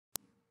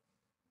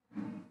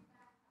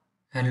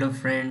Hello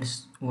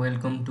friends,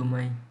 welcome to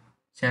my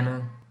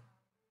channel.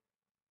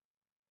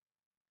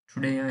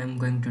 Today I am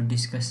going to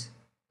discuss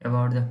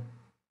about the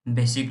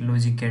basic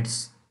logic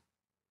gates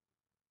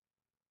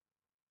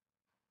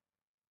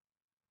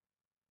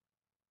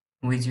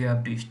which you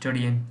have to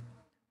study in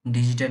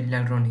digital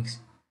electronics,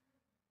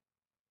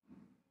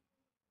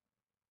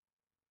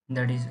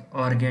 that is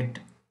OR gate,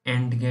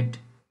 AND gate,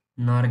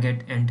 NOR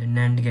gate and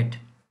NAND gate.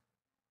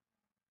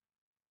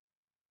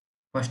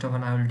 First of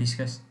all I will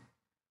discuss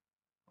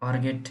OR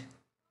gate,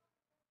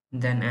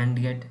 then AND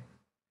gate,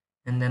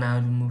 and then I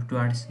will move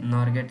towards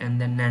NOR gate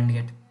and then NAND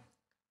gate.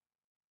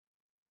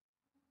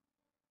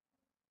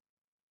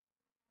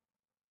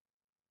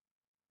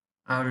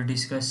 I will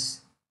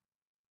discuss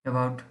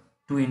about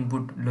two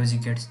input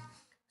logic gates.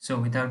 So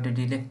without the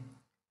delay,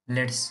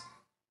 let's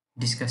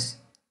discuss.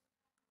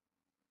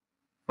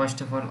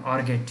 First of all,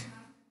 OR gate.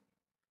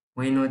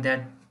 We know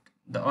that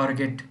the OR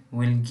gate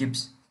will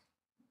gives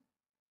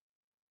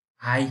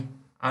high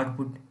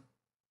output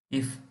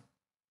if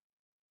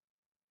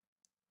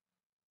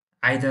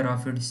either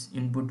of its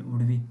input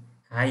would be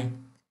high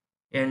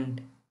and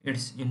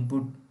its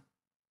input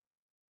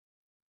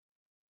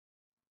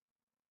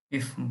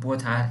if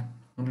both are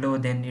low,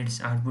 then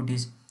its output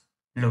is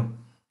low.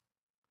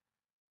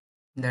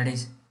 That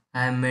is,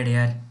 I have made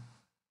here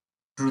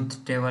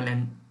truth table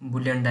and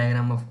boolean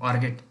diagram of OR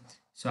gate,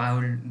 so I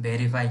will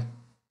verify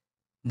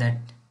that.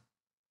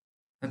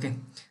 Okay,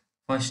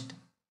 first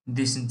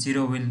this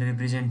 0 will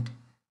represent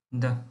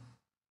the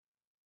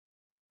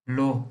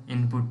low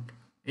input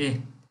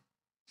A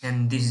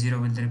and this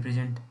 0 will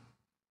represent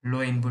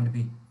low input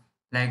B.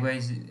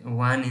 Likewise,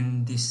 1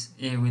 in this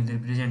A will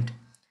represent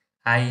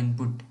high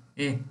input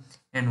A,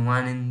 and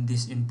 1 in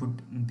this input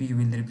B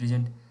will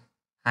represent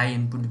high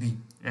input B,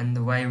 and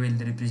the Y will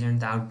represent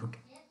the output.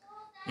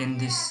 In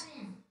this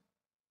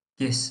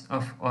case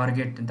of OR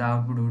gate, the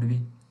output would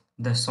be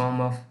the sum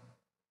of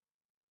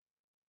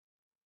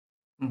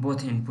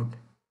both input.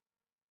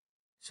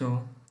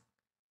 So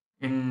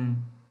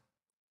in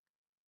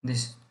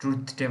this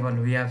truth table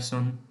we have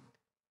shown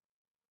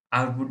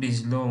output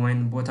is low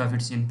when both of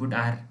its input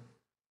are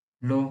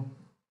low,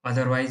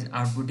 otherwise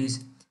output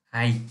is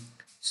high.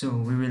 So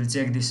we will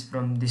check this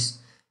from this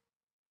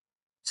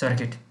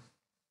circuit.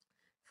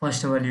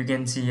 First of all, you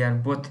can see here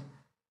both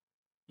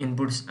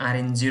inputs are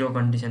in zero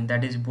condition,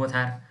 that is both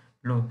are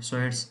low, so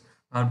its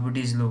output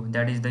is low,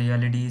 that is the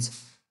LED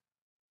is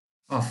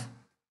off.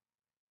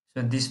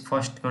 So this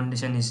first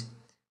condition is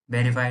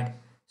verified.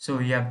 So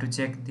we have to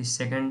check the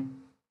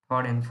second,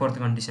 third and fourth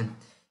condition.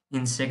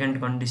 In second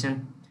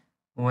condition,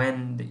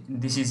 when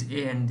this is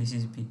A and this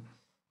is B,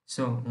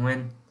 so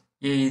when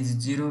A is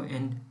 0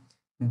 and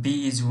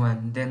B is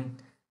 1, then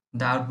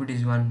the output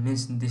is 1,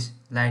 means this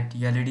light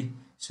LED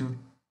should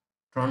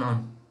turn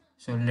on.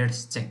 So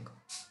let's check.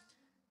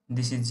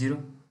 This is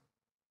 0,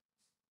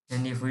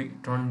 and if we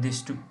turn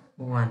this to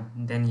 1,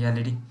 then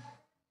LED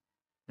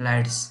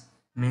lights,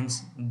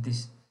 means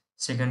this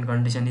second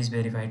condition is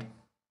verified.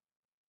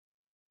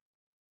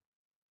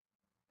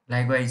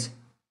 Likewise,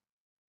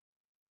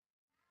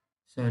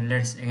 so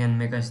let's again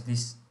make us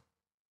this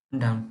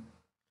down.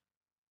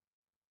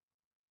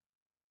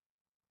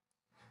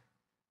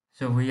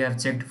 So we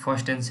have checked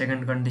first and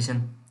second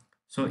condition.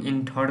 So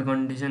in third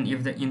condition,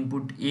 if the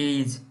input A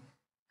is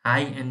high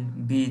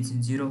and B is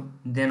 0,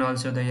 then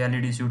also the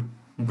LED should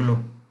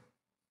glow.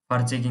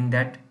 For checking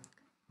that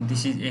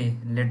this is A,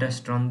 let us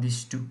turn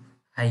this to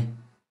high.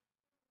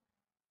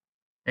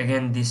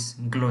 Again this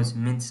glows,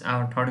 means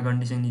our third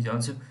condition is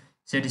also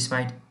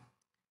satisfied.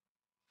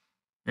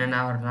 And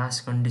our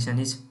last condition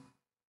is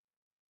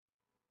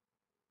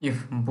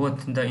if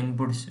both the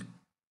inputs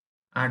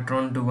are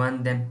turned to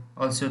 1, then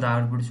also the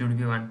output should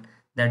be 1,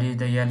 that is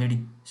the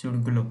LED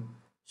should glow.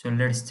 So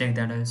let's check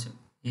that also.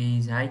 A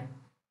is high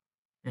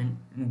and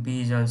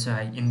B is also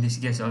high. In this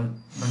case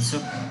also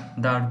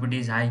the output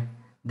is high,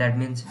 that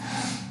means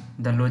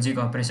the logic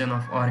operation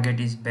of OR gate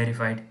is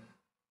verified.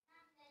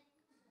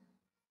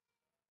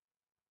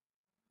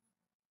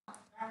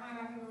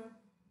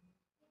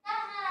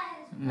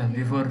 Now,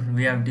 before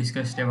we have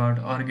discussed about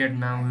OR gate,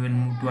 now we will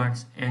move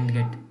towards AND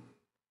gate.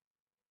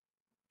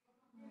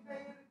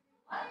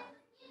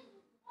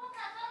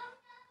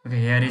 Okay,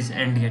 here is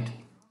AND gate.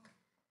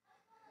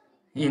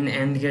 In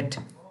AND gate,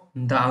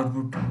 the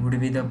output would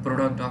be the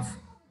product of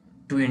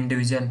two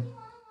individual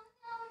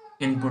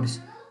inputs.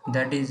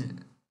 That is,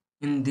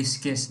 in this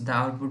case, the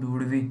output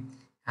would be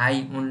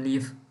high only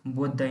if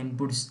both the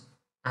inputs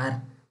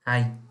are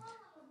high.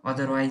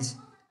 Otherwise,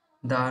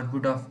 the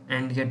output of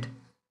AND gate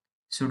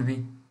should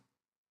be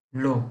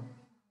low.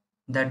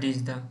 That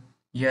is, the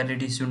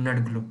LED should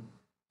not glow.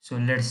 So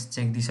let's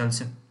check this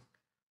also.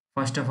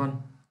 First of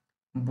all,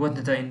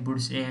 both the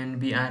inputs A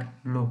and B are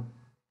low.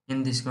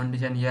 In this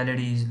condition, LED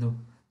is low.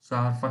 So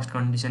our first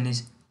condition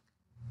is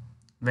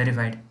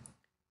verified.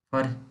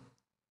 For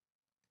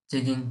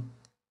checking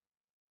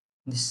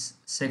this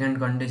second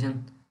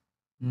condition,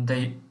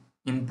 the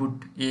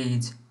input A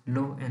is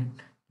low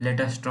and let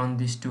us turn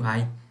this to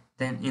high.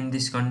 Then in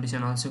this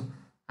condition also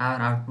our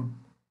output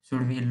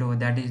should be low,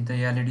 that is the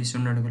LED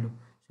should not glow.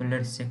 So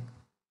let's check.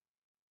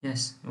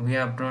 Yes, we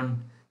have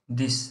turned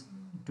this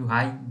to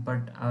high,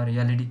 but our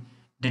LED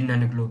did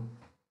not glow,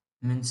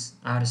 means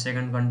our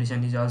second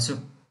condition is also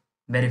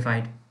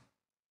verified.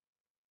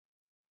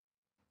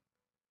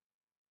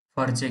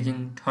 For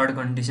checking third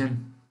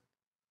condition,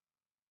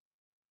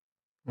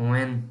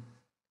 when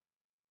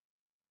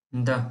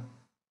the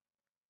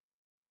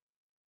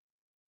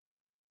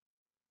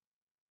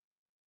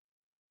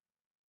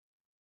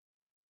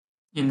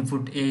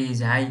input A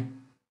is high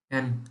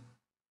and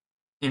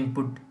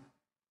input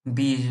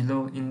B is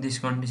low, in this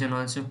condition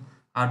also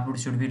output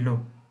should be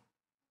low.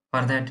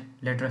 For that,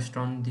 let us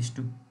turn this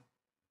to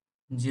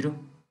 0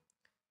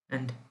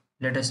 and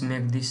let us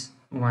make this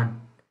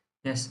 1.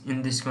 Yes,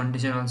 in this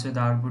condition also the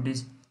output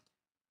is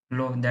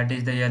low, that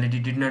is the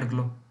LED did not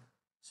glow.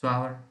 So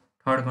our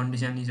third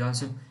condition is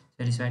also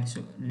satisfied.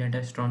 So let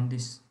us turn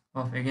this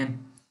off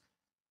again,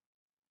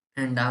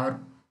 and our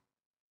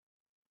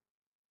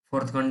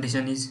fourth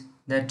condition is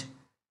that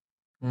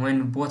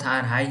when both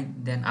are high,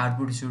 then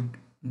output should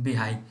be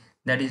high.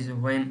 That is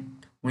when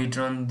we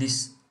turn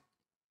this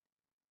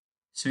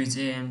switch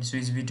A and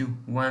switch B to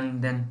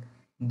 1, then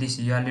this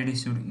LED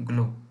should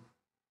glow.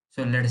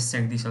 So let's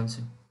check this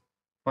also.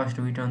 First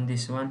we turn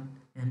this one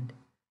and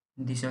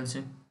this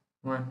also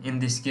 1. In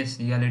this case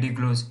LED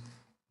glows,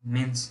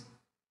 means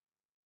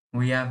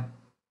we have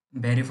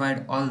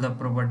verified all the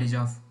properties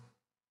of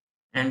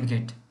AND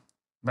gate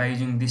by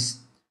using this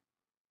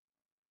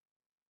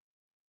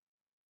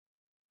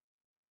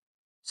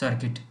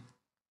circuit.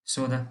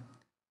 So the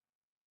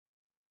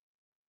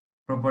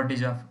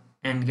properties of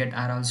AND gate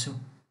are also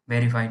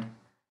verified.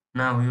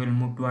 Now we will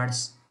move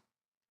towards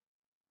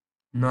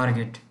NOR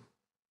gate.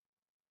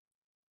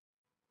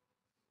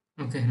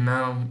 Okay,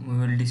 now we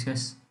will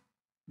discuss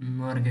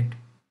NOR gate.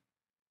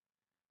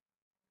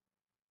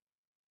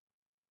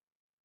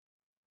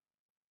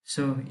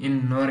 So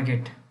in NOR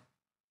gate,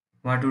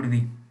 what would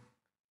be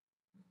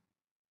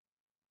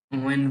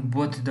when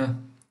both the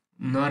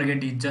NOR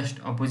gate is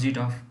just opposite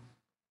of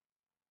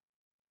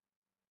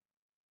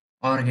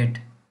OR gate?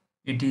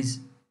 It is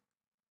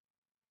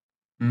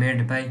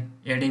made by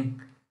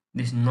adding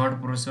this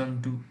NOT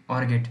portion to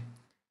OR gate.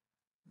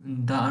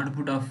 The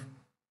output of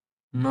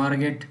NOR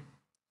gate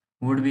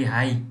would be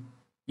high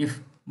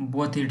if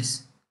both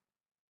its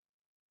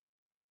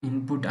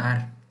input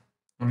are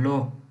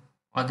low,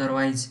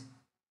 otherwise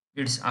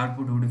its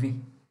output would be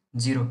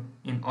 0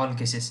 in all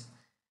cases.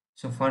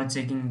 So for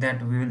checking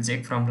that, we will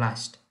check from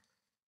last.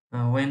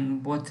 When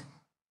both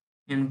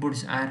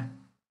inputs are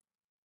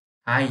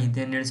high,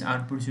 then its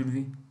output should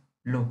be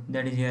low,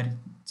 that is here,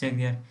 check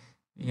here.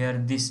 Here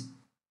this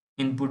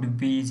input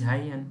B is high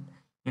and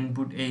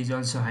input A is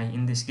also high.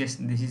 In this case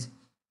this is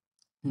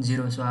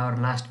 0, so our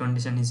last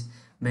condition is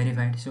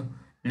verified. So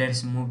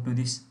let's move to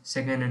this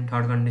second and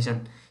third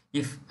condition.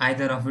 If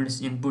either of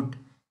its input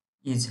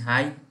is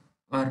high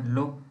or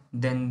low,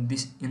 then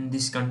this in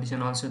this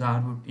condition also the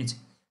output is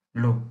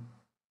low.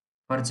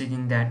 For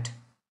checking that,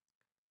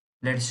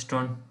 let's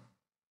check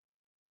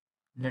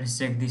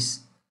this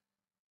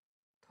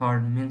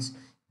third, means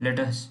let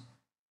us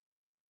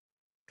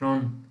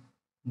turn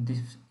this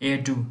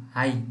A to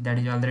high, that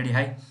is already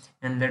high,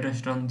 and let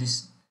us turn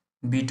this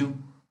B to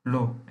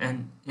low,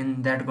 and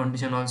in that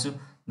condition also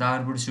the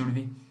output should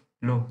be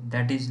low,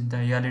 that is the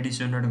LED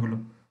should not glow.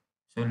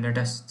 So let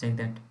us check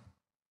that.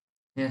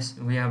 Yes,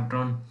 we have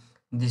turned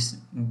this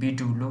B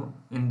to low.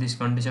 In this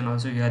condition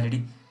also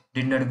LED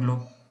did not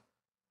glow.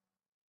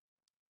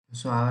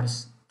 So our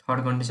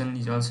third condition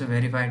is also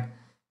verified.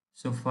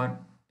 So for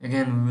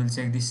again we will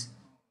check this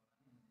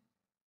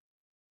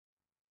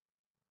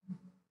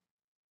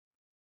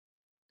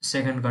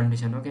second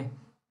condition. Okay,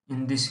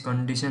 in this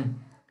condition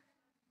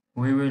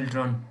we will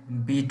turn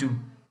B to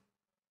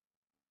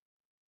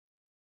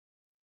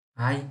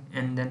high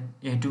and then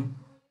A to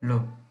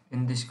low.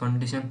 In this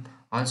condition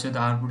also the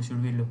output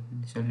should be low.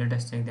 So let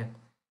us check that.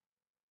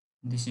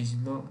 This is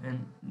low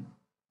and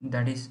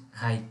that is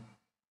high,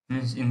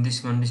 means in this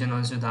condition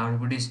also the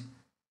output is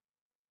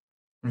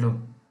low.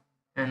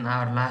 And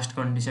our last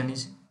condition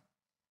is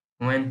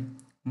when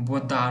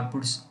both the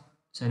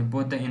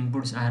both the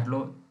inputs are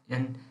low,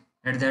 and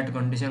at that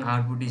condition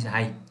output is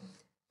high,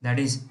 that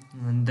is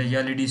the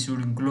LED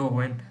should glow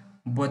when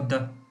both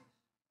the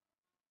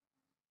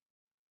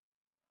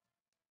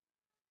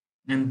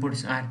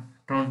inputs are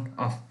turned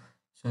off.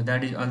 So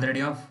that is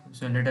already off,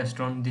 so let us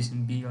turn this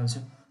B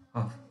also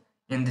off.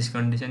 In this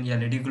condition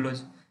LED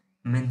glows,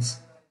 means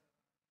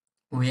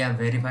we have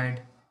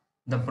verified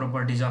the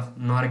properties of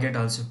NOR gate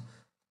also.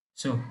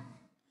 So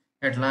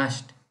at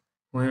last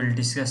we will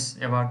discuss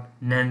about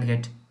NAND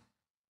gate.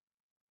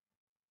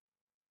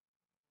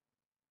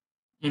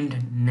 In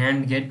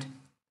NAND gate,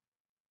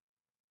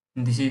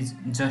 this is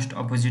just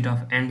opposite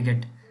of AND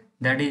gate,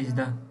 that is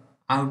the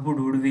output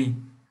would be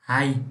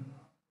high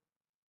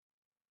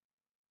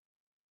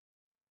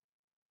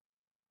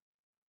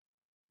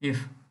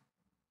if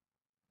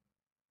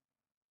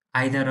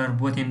either or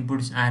both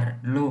inputs are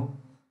low,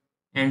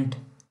 and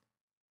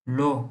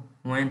low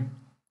when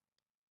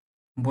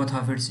both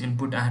of its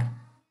input are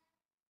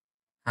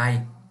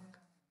high.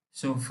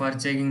 So for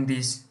checking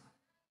this,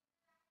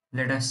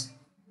 let us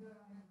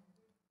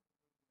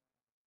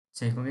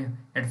check. Okay,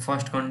 at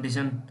first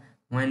condition,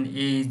 when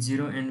a is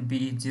 0 and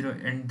b is 0,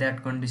 and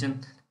that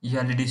condition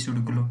LED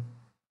should glow.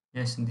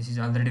 Yes, this is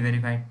already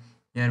verified.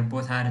 Here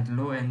both are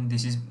low and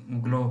this is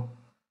glowing.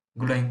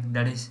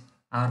 That is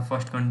our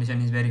first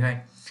condition is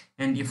verified.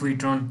 And if we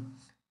turn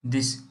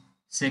this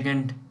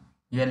second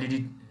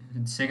LED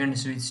second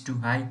switch to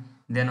high,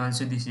 then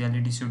also this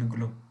LED should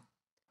glow.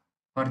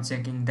 For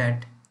checking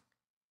that,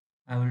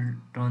 I will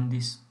turn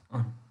this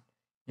on.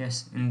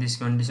 Yes, in this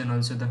condition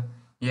also the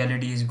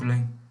LED is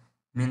glowing,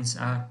 means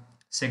our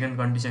second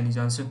condition is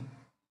also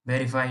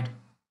verified.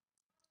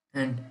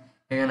 And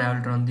again I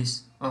will turn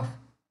this off.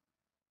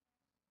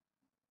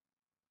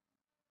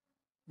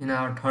 In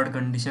our third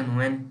condition,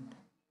 when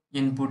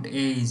input A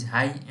is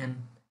high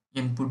and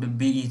input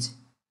B is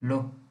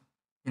low,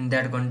 in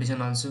that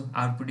condition also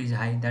output is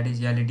high, that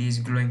is LED is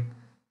glowing.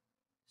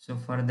 So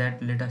for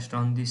that, let us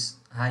turn this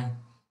high.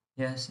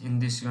 Yes, in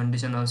this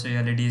condition also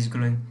LED is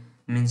glowing,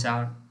 means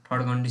our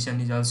third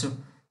condition is also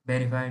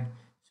verified.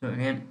 So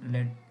again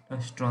let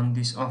us turn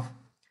this off.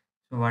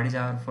 So what is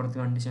our fourth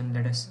condition?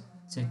 Let us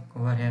check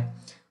over here.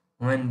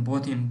 When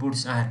both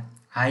inputs are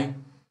high,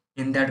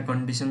 in that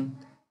condition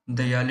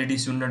the LED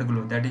should not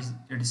glow, that is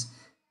its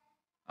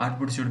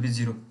output should be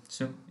 0.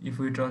 So if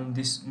we turn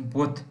this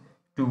both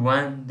to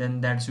 1,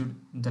 then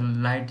the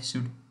light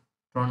should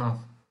turn off.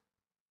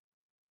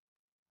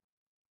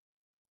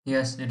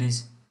 Yes, it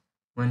is.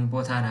 When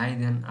both are high,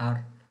 then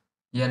our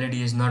LED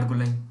is not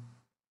glowing,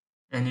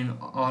 and in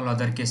all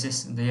other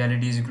cases the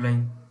LED is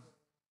glowing.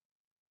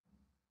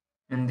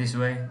 In this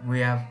way we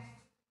have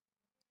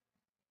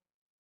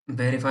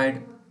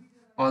verified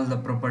all the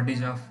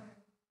properties of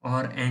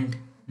OR and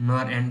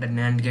NOR and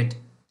NAND gate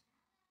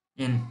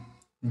in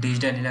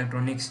digital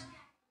electronics.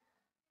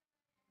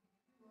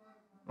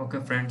 Okay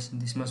friends,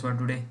 this much for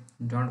today.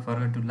 Don't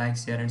forget to like,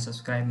 share and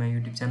subscribe my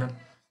YouTube channel.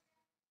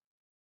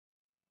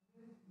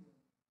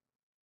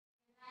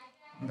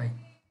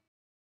 Bye.